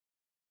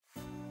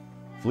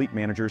Fleet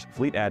managers,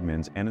 fleet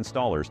admins, and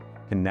installers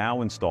can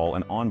now install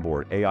an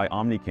onboard AI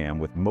Omnicam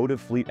with Motive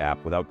Fleet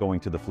app without going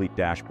to the fleet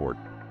dashboard.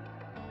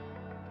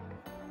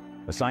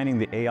 Assigning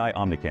the AI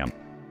Omnicam.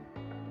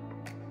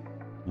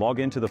 Log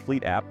into the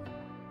fleet app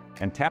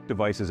and tap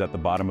devices at the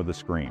bottom of the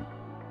screen.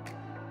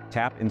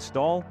 Tap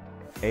Install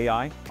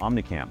AI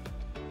Omnicam.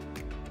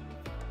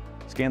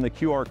 Scan the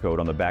QR code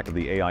on the back of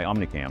the AI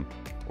Omnicam,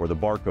 or the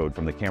barcode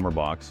from the camera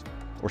box,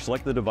 or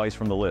select the device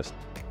from the list.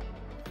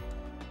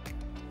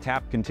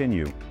 Tap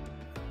Continue.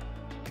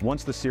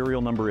 Once the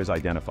serial number is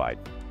identified,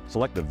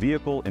 select the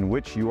vehicle in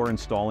which you are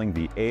installing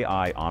the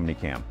AI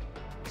Omnicam.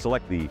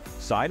 Select the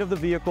side of the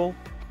vehicle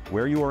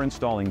where you are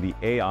installing the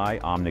AI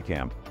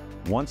Omnicam.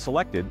 Once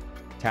selected,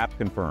 tap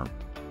Confirm.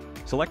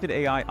 Selected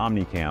AI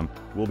Omnicam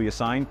will be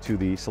assigned to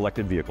the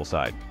selected vehicle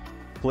side.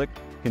 Click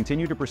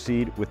Continue to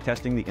proceed with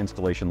testing the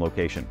installation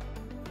location.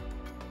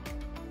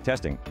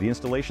 Testing the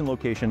installation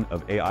location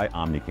of AI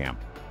Omnicam.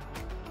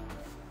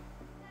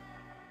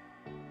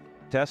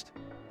 Test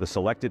the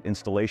selected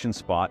installation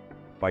spot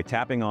by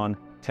tapping on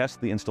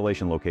Test the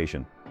installation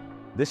location.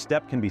 This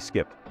step can be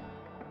skipped.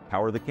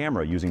 Power the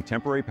camera using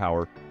temporary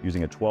power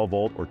using a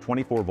 12-volt or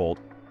 24-volt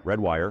red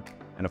wire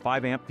and a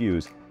 5-amp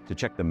fuse to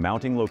check the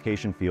mounting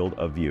location field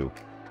of view.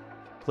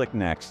 Click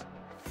Next.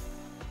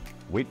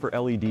 Wait for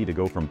LED to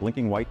go from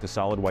blinking white to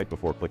solid white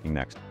before clicking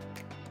Next.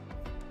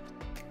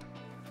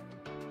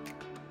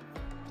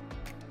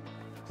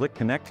 Click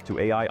Connect to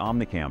AI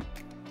Omnicam.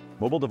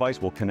 Mobile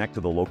device will connect to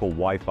the local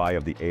Wi-Fi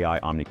of the AI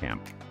Omnicam.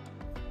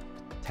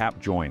 Tap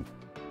Join.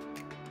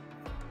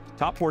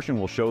 Top portion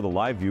will show the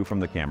live view from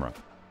the camera.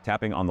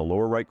 Tapping on the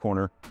lower right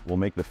corner will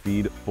make the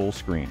feed full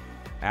screen.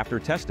 After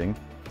testing,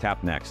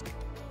 tap Next.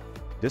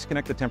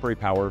 Disconnect the temporary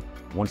power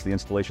once the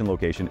installation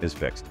location is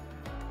fixed.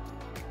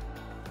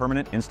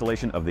 Permanent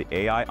installation of the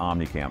AI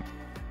Omnicam.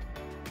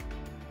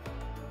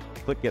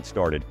 Click Get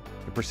Started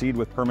to proceed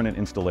with permanent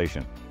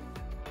installation.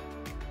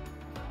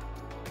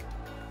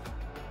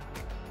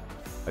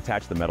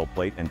 Attach the metal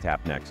plate and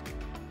tap Next.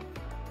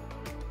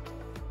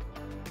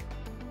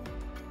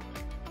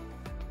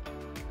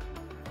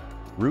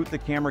 Route the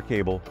camera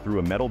cable through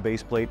a metal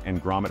base plate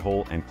and grommet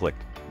hole and click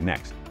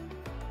Next.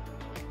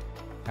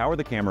 Power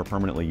the camera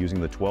permanently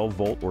using the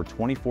 12-volt or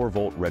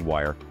 24-volt red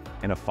wire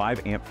and a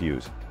 5-amp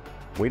fuse.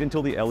 Wait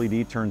until the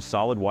LED turns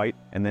solid white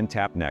and then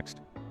tap Next.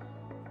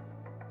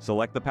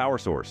 Select the power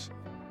source.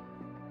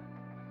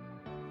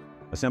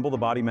 Assemble the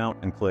body mount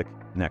and click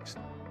Next.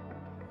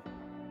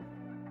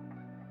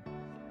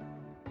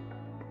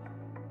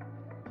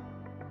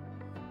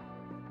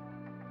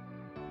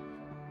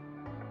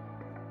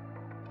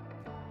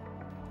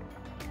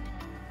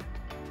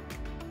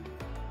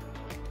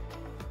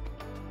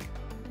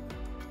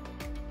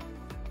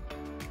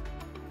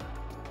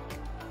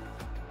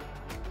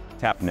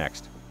 Tap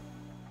Next.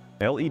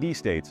 LED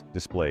states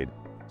displayed.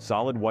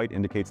 Solid white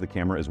indicates the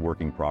camera is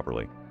working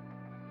properly.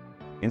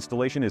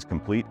 Installation is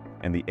complete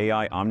and the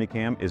AI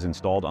Omnicam is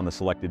installed on the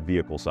selected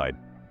vehicle side.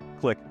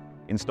 Click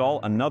Install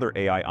another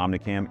AI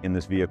Omnicam in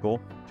this vehicle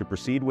to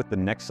proceed with the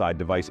next side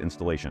device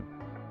installation.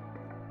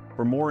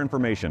 For more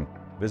information,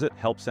 visit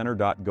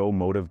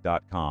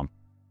helpcenter.gomotive.com.